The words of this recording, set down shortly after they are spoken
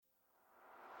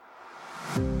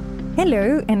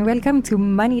Hello and welcome to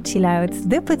Money Chill Out,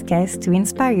 the podcast to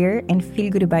inspire and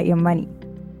feel good about your money.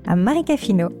 I'm Marika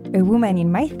Fino, a woman in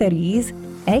my 30s,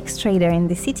 ex-trader in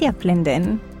the city of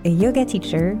London, a yoga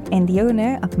teacher, and the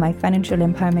owner of my financial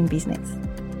empowerment business.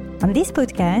 On this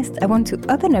podcast, I want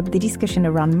to open up the discussion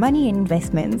around money and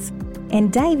investments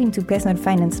and dive into personal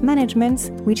finance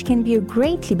management, which can be a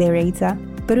great liberator,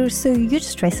 but also a huge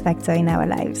stress factor in our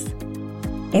lives.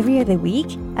 Every other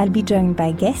week, I'll be joined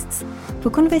by guests for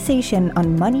conversation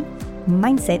on money,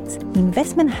 mindset,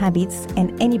 investment habits,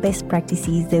 and any best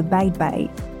practices they abide by.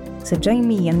 So join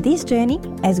me on this journey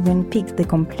as we unpick the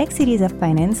complexities of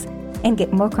finance and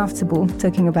get more comfortable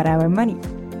talking about our money.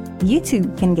 You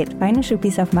too can get financial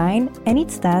peace of mind, and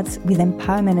it starts with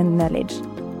empowerment and knowledge.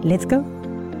 Let's go.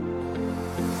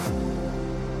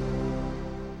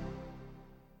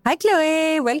 Hi,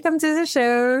 Chloe. Welcome to the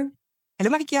show.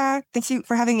 Hello, Marika. Thank you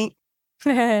for having me.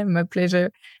 My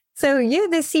pleasure. So you're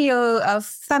the CEO of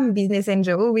Femmes Business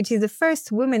Angel, which is the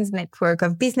first women's network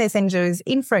of business angels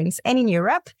in France and in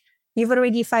Europe. You've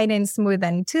already financed more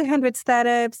than 200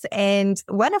 startups, and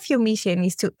one of your missions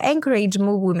is to encourage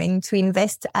more women to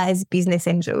invest as business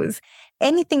angels.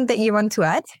 Anything that you want to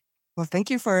add? Well, thank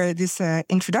you for this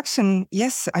introduction.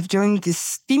 Yes, I've joined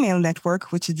this female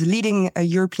network, which is the leading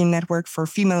European network for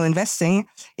female investing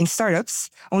in startups,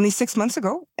 only 6 months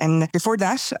ago. And before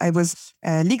that, I was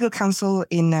legal counsel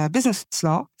in business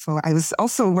law. So I was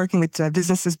also working with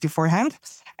businesses beforehand.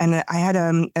 And I had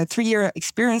a 3-year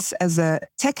experience as a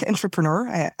tech entrepreneur.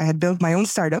 I had built my own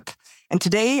startup. And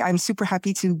today, I'm super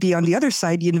happy to be on the other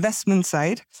side, the investment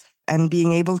side, and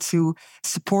being able to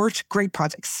support great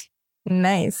projects.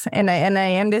 Nice. And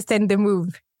I understand the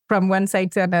move from one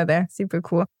side to another. Super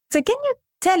cool. So can you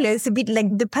tell us a bit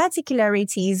like the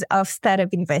particularities of startup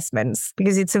investments?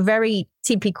 Because it's a very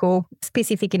typical,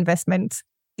 specific investment.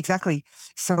 Exactly.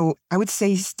 So I would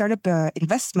say startup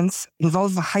investments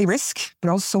involve a high risk, but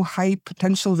also high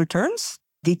potential returns.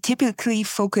 They typically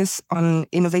focus on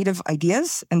innovative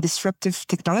ideas and disruptive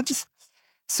technologies.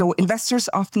 So investors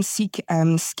often seek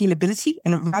scalability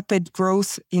and rapid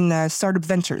growth in startup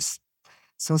ventures.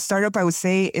 So startup, I would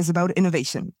say, is about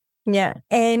innovation. Yeah.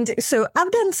 And so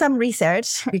I've done some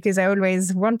research because I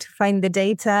always want to find the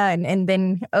data and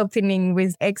then opening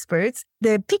with experts.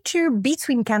 The picture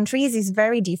between countries is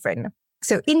very different.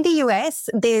 So in the US,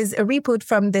 there's a report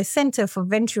from the Center for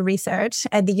Venture Research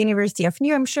at the University of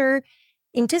New Hampshire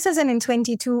in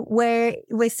 2022, where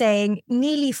we're saying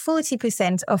nearly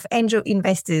 40% of angel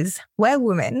investors were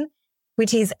women,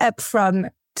 which is up from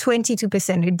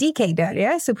 22% a decade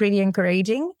earlier, so pretty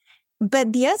encouraging.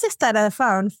 But the other stat I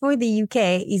found for the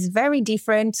UK is very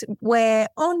different, where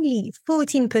only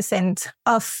 14%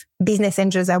 of business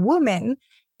angels are women.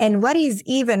 And what is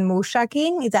even more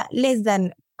shocking is that less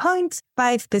than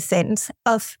 0.5%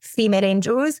 of female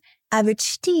angels have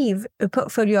achieved a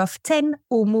portfolio of 10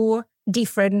 or more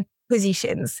different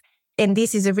positions. And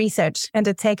this is a research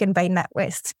undertaken by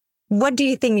NatWest. What do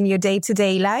you think in your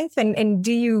day-to-day life? And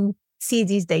do you see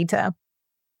these data?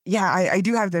 Yeah, I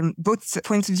do have them both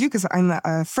points of view because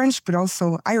I'm French, but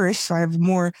also Irish. So I have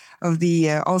more of the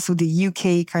also the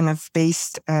UK kind of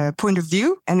based point of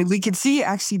view. And we can see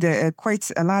actually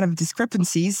quite a lot of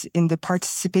discrepancies in the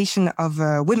participation of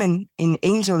women in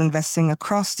angel investing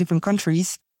across different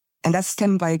countries. And that's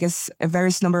stemmed by, I guess, a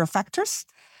various number of factors.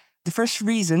 The first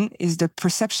reason is the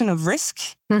perception of risk,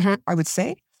 I would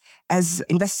say, as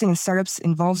investing in startups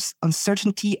involves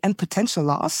uncertainty and potential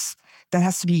loss. That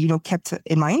has to be, kept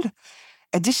in mind.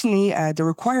 Additionally, the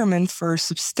requirement for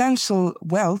substantial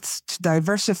wealth to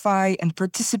diversify and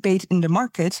participate in the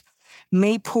market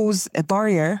may pose a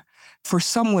barrier for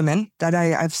some women that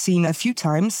I've seen a few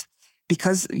times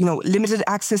because, limited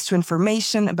access to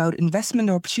information about investment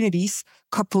opportunities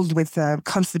coupled with the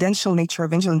confidential nature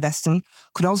of angel investing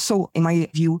could also, in my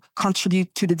view,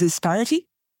 contribute to the disparity.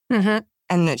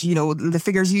 And, the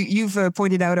figures you've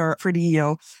pointed out are pretty,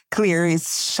 clear.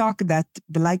 It's shock that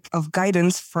the lack of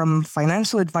guidance from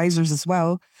financial advisors as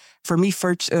well, for me,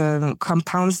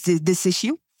 compounds this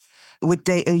issue with,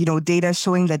 data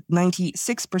showing that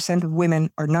 96% of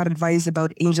women are not advised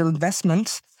about angel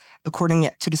investment, according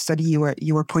to the study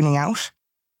you were pointing out.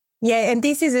 Yeah, and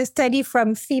this is a study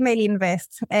from Female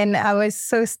Invest, and I was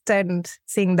so stunned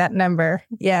seeing that number.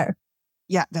 Yeah.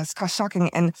 Yeah, that's shocking.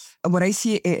 And what I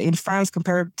see in France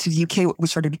compared to the UK,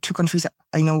 which are the two countries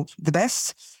I know the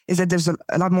best, is that there's a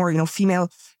lot more, female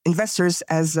investors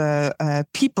as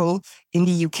people in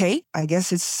the UK. I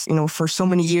guess it's, for so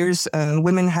many years,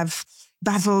 women have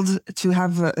battled to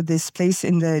have this place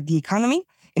in the economy.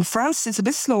 In France, it's a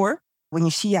bit slower. When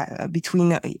you see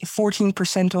between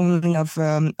 14% only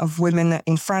of women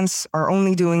in France are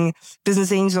only doing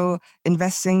business angel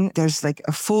investing, there's like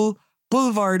a full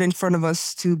boulevard in front of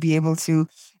us to be able to,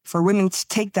 for women to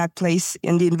take that place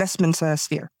in the investment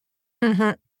sphere.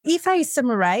 Mm-hmm. If I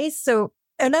summarize, so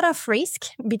a lot of risk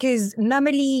because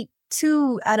normally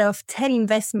 2 out of 10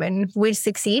 investment will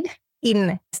succeed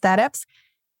in startups,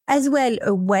 as well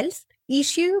a wealth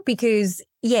issue because,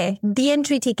 the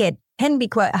entry ticket can be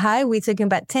quite high. We're talking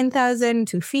about 10,000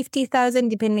 to 50,000,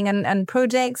 depending on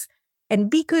projects. And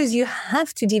because you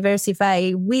have to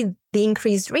diversify with the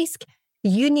increased risk,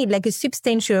 you need like a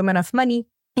substantial amount of money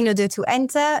in order to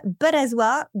enter. But as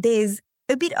well, there's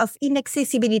a bit of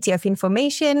inaccessibility of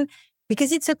information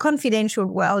because it's a confidential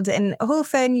world. And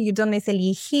often you don't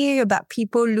necessarily hear about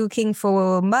people looking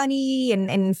for money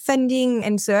and funding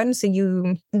and so on. So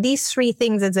these 3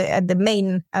 things are the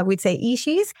main, I would say,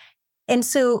 issues. And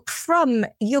so from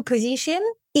your position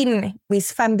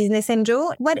with Femmes Business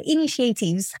Angel, what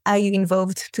initiatives are you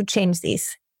involved to change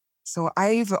this? So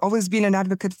I've always been an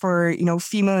advocate for,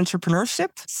 female entrepreneurship.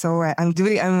 So I'm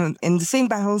in the same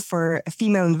battle for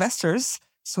female investors.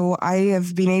 So I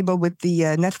have been able with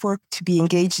the network to be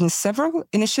engaged in several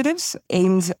initiatives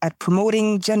aimed at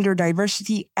promoting gender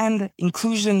diversity and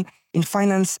inclusion in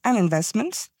finance and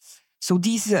investments. So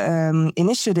these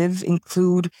initiatives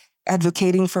include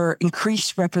advocating for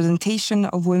increased representation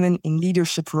of women in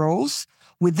leadership roles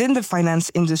within the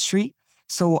finance industry.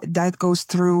 So that goes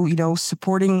through,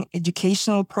 supporting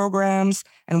educational programs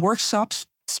and workshops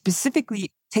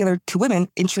specifically tailored to women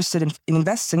interested in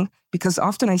investing, because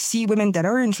often I see women that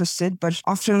are interested, but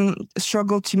often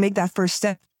struggle to make that first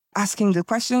step, asking the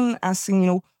question,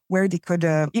 where they could,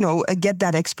 get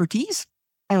that expertise.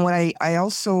 And what I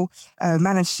also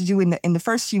managed to do in the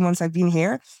first few months I've been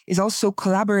here is also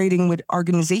collaborating with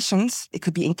organizations. It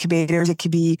could be incubators, it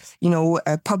could be,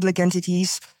 public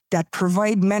entities that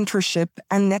provide mentorship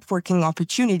and networking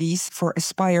opportunities for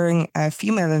aspiring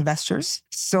female investors.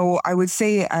 So I would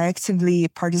say I actively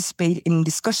participate in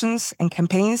discussions and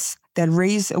campaigns that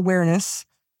raise awareness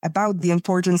about the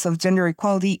importance of gender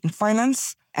equality in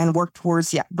finance and work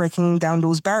towards breaking down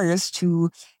those barriers to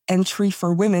entry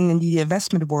for women in the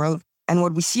investment world. And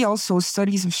what we see also,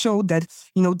 studies have showed that,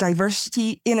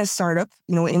 diversity in a startup,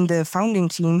 in the founding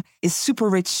team is super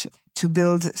rich to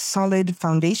build solid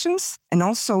foundations. And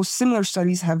also similar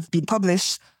studies have been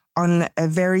published on a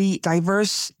very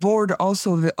diverse board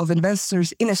also of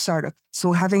investors in a startup.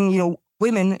 So having,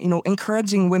 women,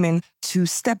 encouraging women to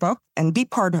step up and be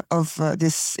part of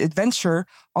this adventure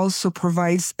also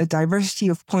provides a diversity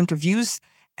of point of views.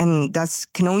 And that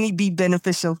can only be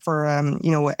beneficial for,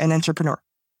 an entrepreneur.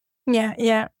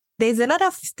 Yeah. There's a lot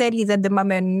of studies at the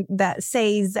moment that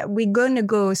says that we're going to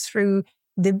go through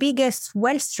the biggest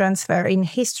wealth transfer in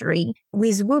history,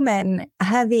 with women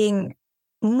having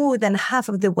more than half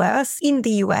of the wealth. In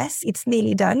the US, it's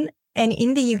nearly done. And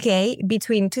in the UK,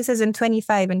 between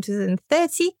 2025 and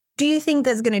 2030, do you think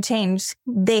that's going to change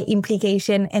their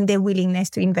implication and their willingness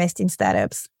to invest in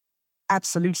startups?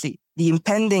 Absolutely. The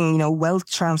impending, wealth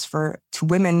transfer to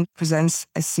women presents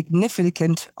a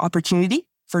significant opportunity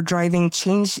for driving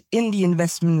change in the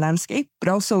investment landscape, but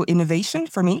also innovation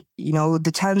for me.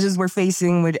 The challenges we're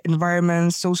facing with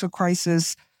environment, social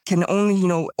crisis can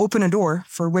only, open a door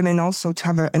for women also to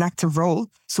have an active role.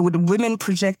 So with women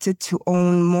projected to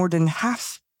own more than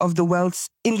half of the wealth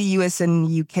in the US and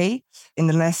UK in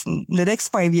the next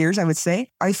 5 years, I would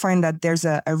say, I find that there's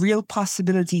a real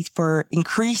possibility for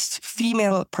increased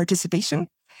female participation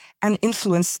and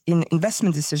influence in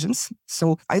investment decisions.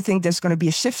 So I think there's going to be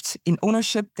a shift in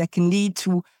ownership that can lead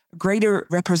to greater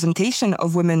representation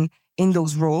of women in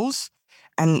those roles.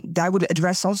 And that would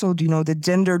address also, the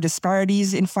gender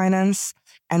disparities in finance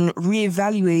and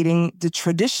reevaluating the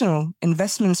traditional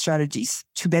investment strategies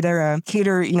to better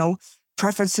cater,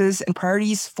 preferences and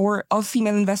priorities for all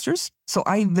female investors. So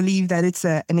I believe that it's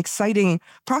an exciting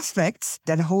prospect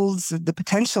that holds the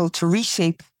potential to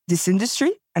reshape this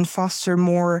industry and foster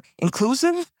more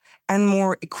inclusive and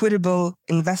more equitable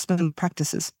investment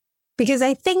practices. Because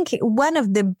I think one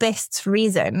of the best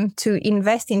reasons to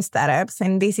invest in startups,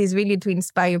 and this is really to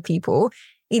inspire people,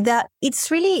 is that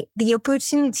it's really the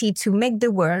opportunity to make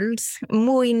the world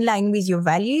more in line with your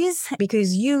values,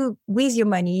 because with your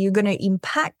money, you're going to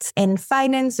impact and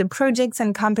finance the projects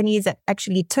and companies that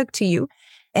actually talk to you.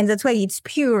 And that's why it's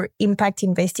pure impact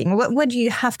investing. What do you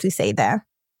have to say there?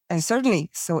 And certainly.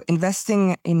 So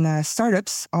investing in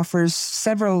startups offers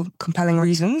several compelling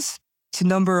reasons. To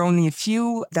number only a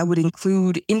few, that would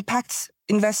include impact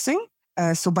investing.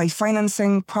 So by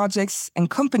financing projects and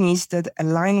companies that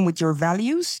align with your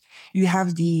values, you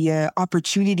have the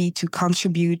opportunity to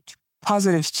contribute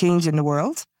positive change in the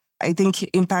world. I think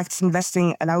impact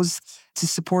investing allows to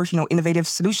support, innovative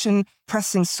solution,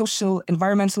 pressing social,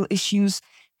 environmental issues,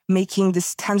 making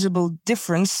this tangible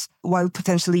difference while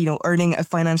potentially, earning a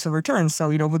financial return. So,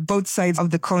 with both sides of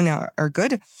the coin are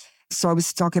good. So I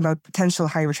was talking about potential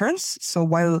high returns. So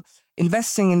while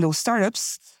investing in those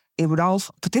startups, it would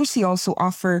also potentially also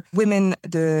offer women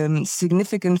the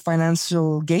significant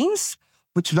financial gains,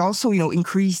 which would also,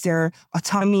 increase their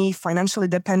autonomy, financial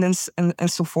independence,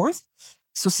 and so forth.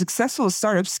 So successful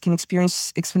startups can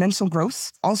experience exponential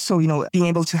growth. Also, being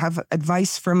able to have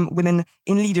advice from women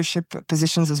in leadership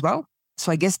positions as well.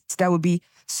 So I guess that would be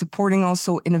supporting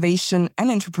also innovation and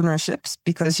entrepreneurships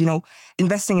because,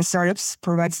 investing in startups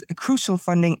provides a crucial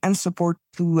funding and support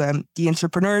to the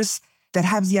entrepreneurs that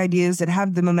have the ideas, that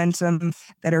have the momentum,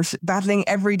 that are battling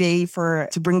every day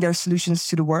to bring their solutions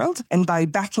to the world. And by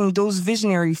backing those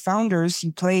visionary founders,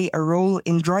 you play a role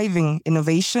in driving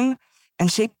innovation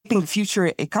and shaping the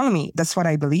future economy. That's what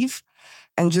I believe.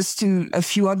 And just a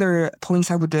few other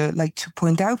points I would like to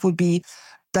point out would be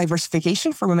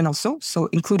diversification for women also. So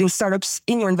including startups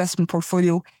in your investment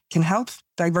portfolio can help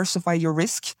diversify your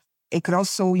risk. It could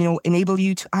also, enable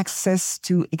you to access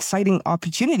to exciting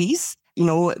opportunities,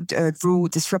 through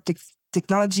disruptive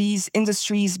technologies,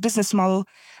 industries, business model.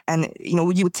 And,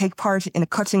 you would take part in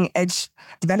cutting edge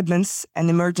developments and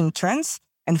emerging trends.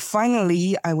 And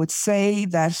finally, I would say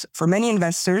that for many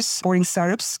investors, supporting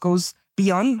startups goes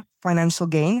beyond financial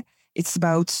gain. It's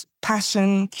about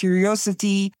passion,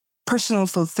 curiosity, personal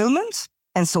fulfillment.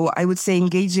 And so I would say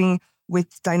engaging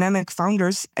with dynamic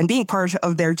founders and being part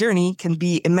of their journey can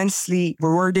be immensely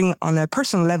rewarding on a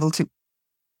personal level too.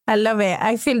 I love it.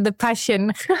 I feel the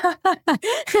passion.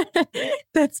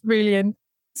 That's brilliant.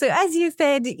 So as you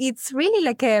said, it's really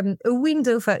like a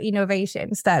window for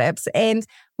innovation startups. And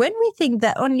when we think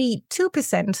that only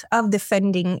 2% of the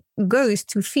funding goes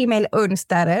to female-owned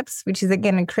startups, which is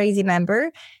again a crazy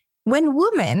number, when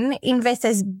women invest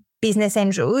as business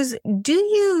angels, do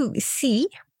you see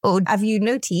or have you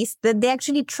noticed that they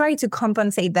actually try to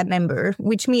compensate that number,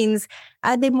 which means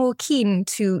are they more keen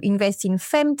to invest in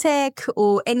femtech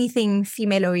or anything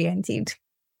female-oriented?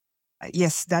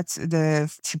 Yes,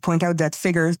 to point out that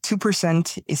figure,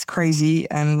 2% is crazy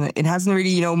and it hasn't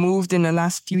really, moved in the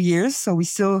last few years. So we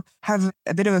still have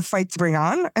a bit of a fight to bring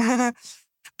on.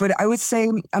 But I would say,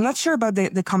 I'm not sure about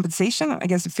the compensation. I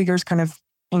guess the figures kind of,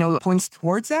 points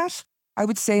towards that. I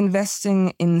would say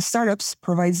investing in startups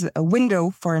provides a window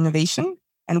for innovation.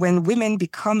 And when women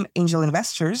become angel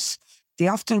investors, they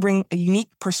often bring a unique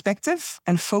perspective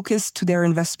and focus to their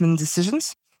investment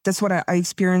decisions. That's what I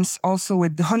experience also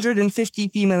with the 150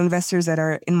 female investors that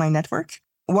are in my network.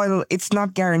 While it's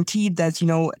not guaranteed that,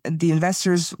 the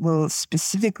investors will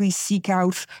specifically seek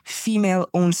out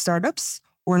female-owned startups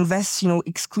or invest,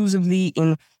 exclusively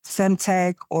in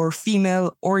femtech or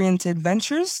female-oriented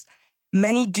ventures,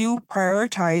 many do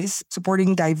prioritize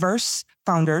supporting diverse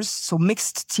founders, so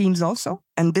mixed teams also,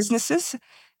 and businesses.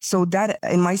 So that,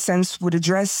 in my sense, would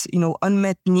address,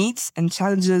 unmet needs and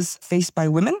challenges faced by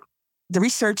women. The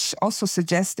research also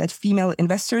suggests that female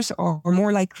investors are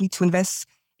more likely to invest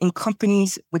in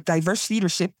companies with diverse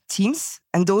leadership teams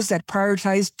and those that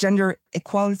prioritize gender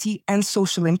equality and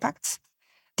social impact.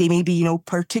 They may be,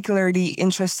 particularly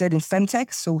interested in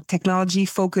femtech, so technology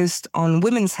focused on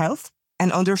women's health,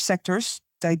 and other sectors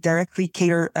that directly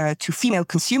cater to female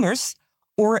consumers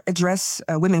or address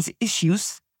women's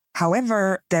issues.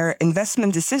 However, their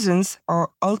investment decisions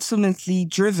are ultimately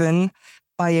driven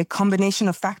by a combination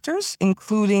of factors,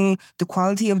 including the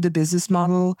quality of the business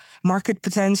model, market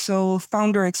potential,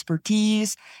 founder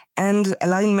expertise, and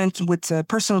alignment with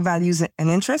personal values and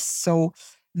interests. So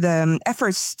the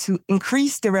efforts to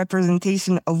increase the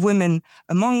representation of women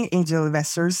among angel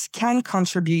investors can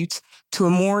contribute to a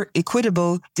more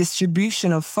equitable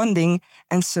distribution of funding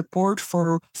and support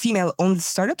for female-owned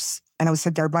startups. And I would say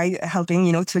thereby helping,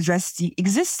 to address the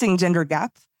existing gender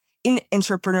gap in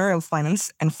entrepreneurial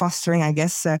finance and fostering, I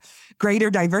guess, greater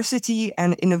diversity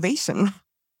and innovation.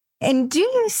 And do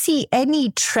you see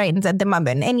any trends at the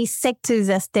moment, any sectors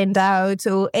that stand out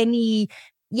or any...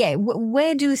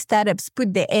 where do startups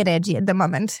put their energy at the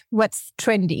moment? What's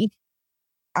trendy?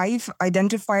 I've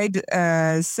identified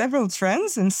several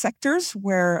trends and sectors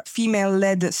where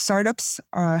female-led startups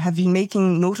have been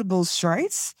making notable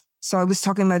strides. So I was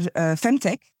talking about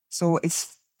femtech. So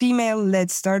it's female-led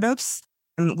startups,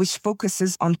 which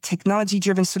focuses on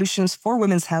technology-driven solutions for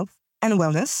women's health and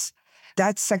wellness.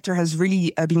 That sector has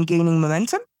really been gaining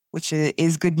momentum, which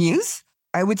is good news.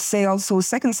 I would say also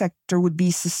second sector would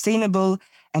be sustainable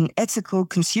and ethical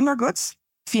consumer goods.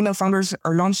 Female founders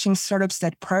are launching startups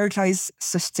that prioritize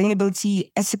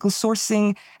sustainability, ethical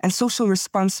sourcing, and social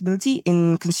responsibility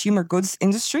in consumer goods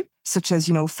industry, such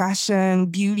as, fashion,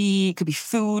 beauty, it could be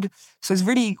food. So it's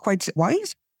really quite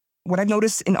wide. What I've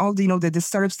noticed in all the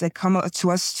startups that come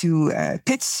to us to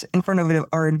pitch in front of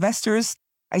our investors,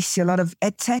 I see a lot of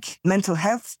ed tech, mental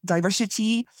health,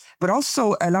 diversity, but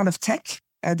also a lot of tech.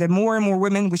 That more and more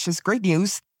women, which is great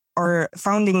news, are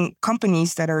founding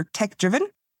companies that are tech driven.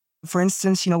 For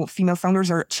instance, female founders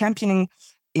are championing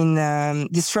in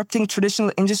disrupting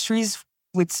traditional industries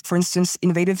with, for instance,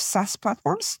 innovative SaaS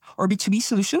platforms or B2B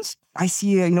solutions. I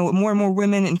see, more and more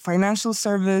women in financial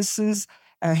services,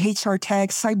 HR tech,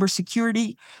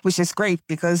 cybersecurity, which is great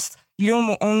because you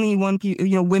don't only want,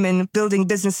 women building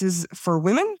businesses for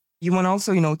women. You want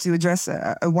also, to address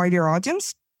a wider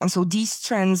audience. And so these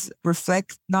trends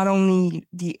reflect not only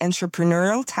the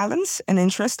entrepreneurial talents and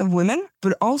interests of women,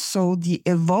 but also the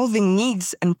evolving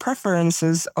needs and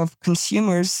preferences of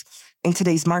consumers in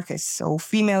today's market. So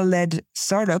female-led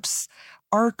startups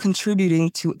are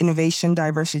contributing to innovation,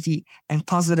 diversity, and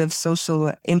positive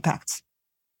social impact.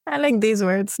 I like these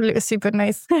words. Super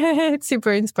nice. It's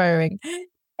super inspiring.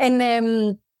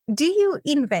 And do you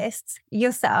invest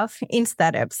yourself in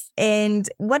startups? And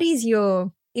what is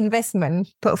your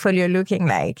investment portfolio looking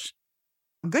like?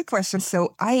 Good question.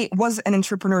 So I was an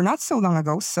entrepreneur not so long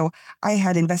ago. So I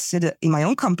had invested in my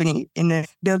own company in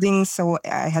building. So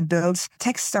I had built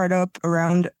tech startup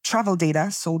around travel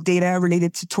data. So data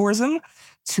related to tourism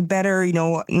to better,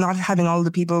 not having all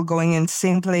the people going in the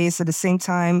same place at the same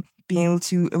time, being able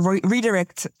to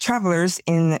redirect travelers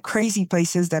in crazy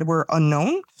places that were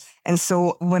unknown. And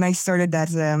so when I started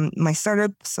that, my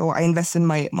startup, so I invested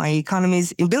my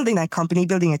economies in building that company,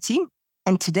 building a team.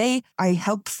 And today I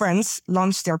help friends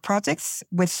launch their projects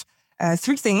with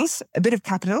three things: a bit of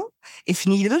capital if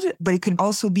needed, but it could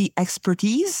also be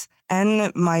expertise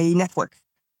and my network.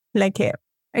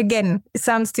 Again, it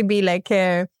sounds to be like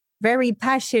a very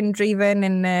passion driven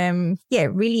and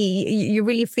really, you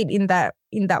really fit in that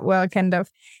world kind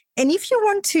of. And if you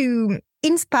want to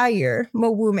inspire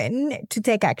more women to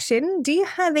take action, do you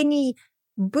have any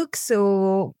books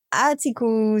or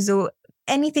articles or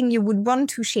anything you would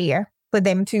want to share for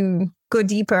them to go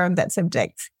deeper on that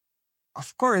subject?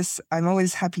 Of course, I'm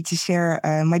always happy to share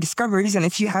my discoveries. And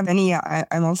if you have any,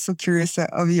 I'm also curious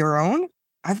of your own.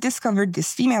 I've discovered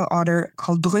this female author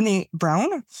called Brené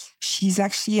Brown. She's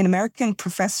actually an American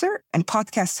professor and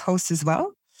podcast host as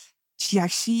well.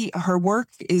 Her work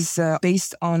is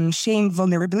based on shame,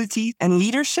 vulnerability, and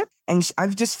leadership. And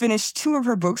I've just finished 2 of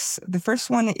her books. The first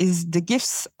one is The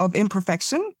Gifts of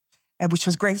Imperfection, which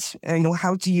was great.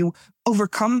 How do you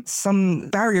overcome some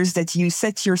barriers that you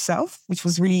set yourself, which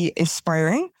was really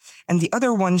inspiring. And the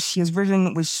other one she has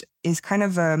written, which is kind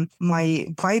of my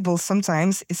Bible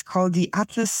sometimes, is called The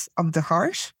Atlas of the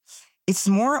Heart. It's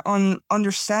more on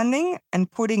understanding and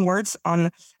putting words on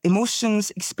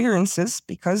emotions, experiences,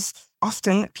 because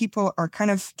often people are kind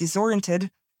of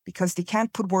disoriented because they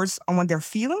can't put words on what they're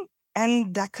feeling.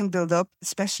 And that can build up,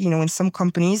 especially, in some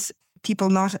companies,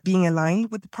 people not being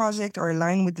aligned with the project or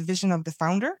aligned with the vision of the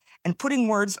founder. And putting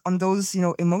words on those,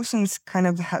 emotions kind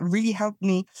of really helped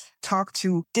me talk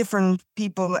to different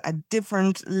people at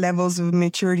different levels of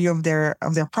maturity of their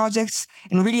projects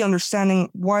and really understanding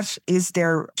what is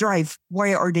their drive.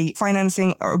 Why are they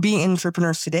financing or being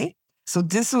entrepreneurs today? So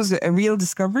this was a real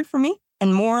discovery for me.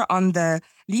 And more on the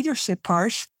leadership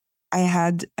part, her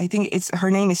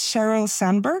name is Sheryl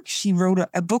Sandberg. She wrote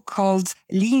a book called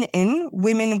Lean In,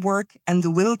 Women, Work, and the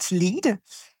Will to Lead.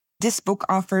 This book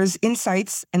offers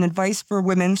insights and advice for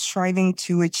women striving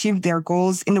to achieve their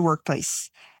goals in the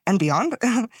workplace and beyond.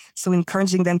 So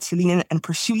encouraging them to lean in and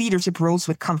pursue leadership roles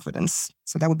with confidence.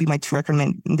 So that would be my 2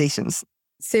 recommendations.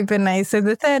 Super nice. So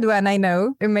the third one, I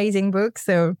know, amazing book.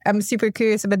 So I'm super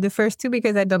curious about the first 2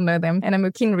 because I don't know them and I'm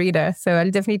a keen reader. So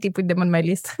I'll definitely put them on my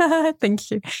list.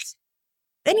 Thank you.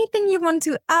 Anything you want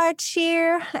to add,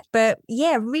 share? But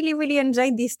really, really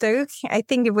enjoyed this talk. I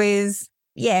think it was,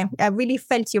 I really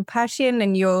felt your passion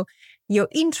and your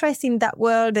interest in that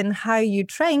world and how you're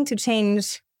trying to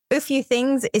change a few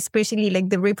things, especially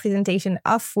like the representation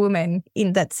of women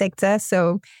in that sector.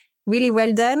 So really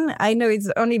well done. I know it's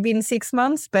only been 6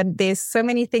 months, but there's so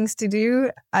many things to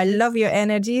do. I love your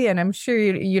energy and I'm sure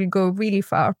you'll go really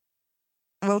far.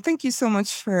 Well, thank you so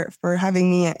much for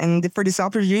having me and for this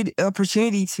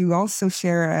opportunity to also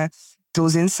share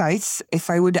those insights. If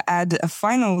I would add a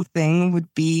final thing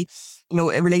would be,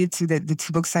 related to the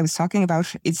two books I was talking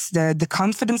about, it's the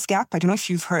confidence gap. I don't know if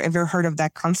you've ever heard of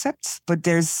that concept, but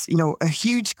there's, a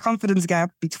huge confidence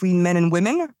gap between men and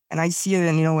women. And I see it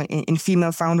in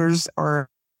female founders or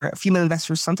female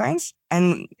investors sometimes.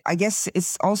 And I guess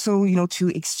it's also, to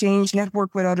exchange,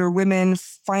 network with other women,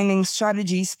 finding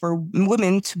strategies for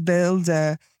women to build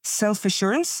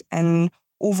self-assurance and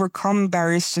overcome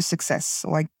barriers to success.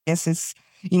 So I guess it's,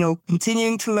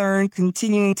 continuing to learn,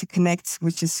 continuing to connect,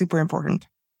 which is super important.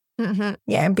 Mm-hmm.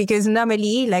 Yeah, because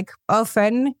normally,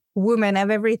 often, women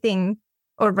have everything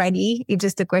already. It's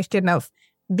just a question of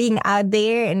being out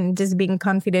there and just being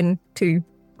confident to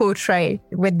portray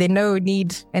what they know,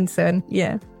 need, and so on.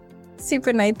 Yeah.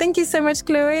 Super nice. Thank you so much,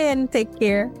 Chloe, and take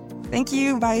care. Thank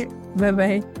you. Bye.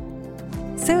 Bye-bye.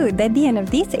 So that's the end of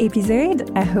this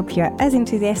episode. I hope you're as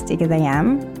enthusiastic as I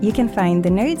am. You can find the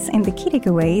notes and the key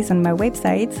takeaways on my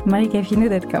website,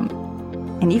 maricafino.com.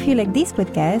 And if you like this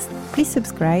podcast, please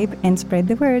subscribe and spread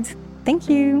the word. Thank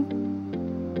you.